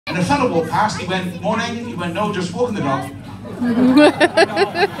And a fellow walked past, he went, "Morning." He went, "No, just walking the dog."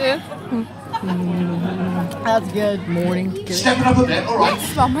 That's good. Morning. Good. Stepping up a bit, all right.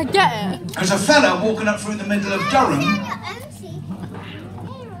 Yes, Mum, I get it. There's a fella walking up through the middle of Durham.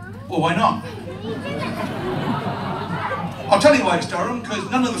 Well, why not? I'll tell you why it's Durham, because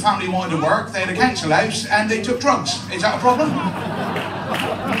none of the family wanted to work, they had a council house, and they took drugs. Is that a problem?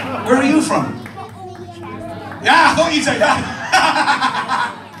 Where are you from? Yeah, I thought you'd say that.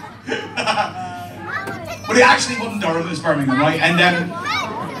 But it actually wasn't Durham, it was Birmingham, right? And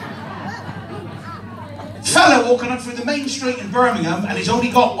fella walking up through the main street in Birmingham, and he's only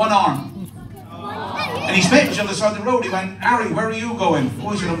got one arm. And he's met each other side of the road. He went, "Harry, where are you going?" Oh,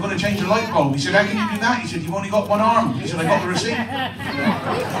 he said, "I'm going to change the light bulb." He said, "How can you do that?" He said, "You've only got one arm." He said, "I got the receipt."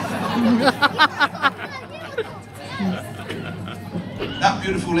 That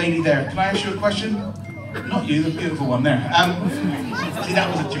beautiful lady there. Can I ask you a question? Not you, the beautiful one there. See, that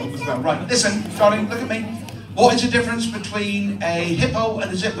was a joke as well. Right, listen, darling, look at me. What is the difference between a hippo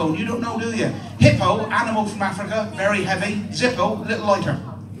and a zippo? You don't know, do you? Hippo, animal from Africa, very heavy. Zippo, a little lighter.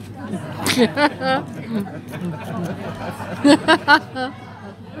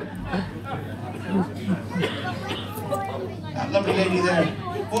 That lovely lady there.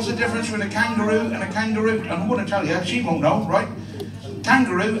 What's the difference between a kangaroo and a kangaroo? And I'm going to tell you, she won't know, right?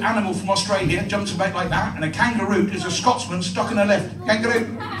 Kangaroo, animal from Australia, jumps about like that, and a kangaroo is a Scotsman stuck in a lift. Kangaroo.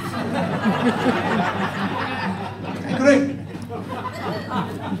 Kangaroo.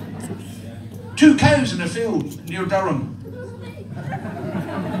 2 cows in a field near Durham.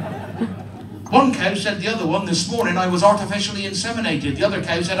 One cow said to the other one, "This morning I was artificially inseminated." The other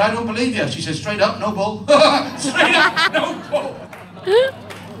cow said, "I don't believe you." She said, "Straight up, no bull." Straight up, no bull.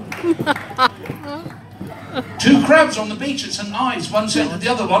 2 crabs on the beach at St. Ives. One said to the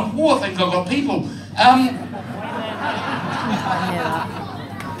other one, "Oh, I think I've got people."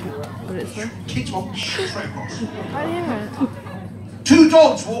 Kids walk straight across. 2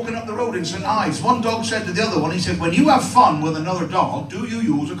 dogs walking up the road in St. Ives. One dog said to the other one, he said, "When you have fun with another dog, do you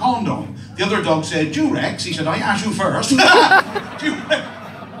use a condom?" The other dog said, "Do you, Rex?" He said, "I asked you first."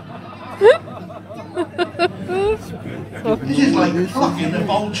 This is like plucking a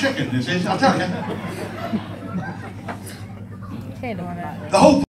boiled chicken, this is, I'll tell you. The whole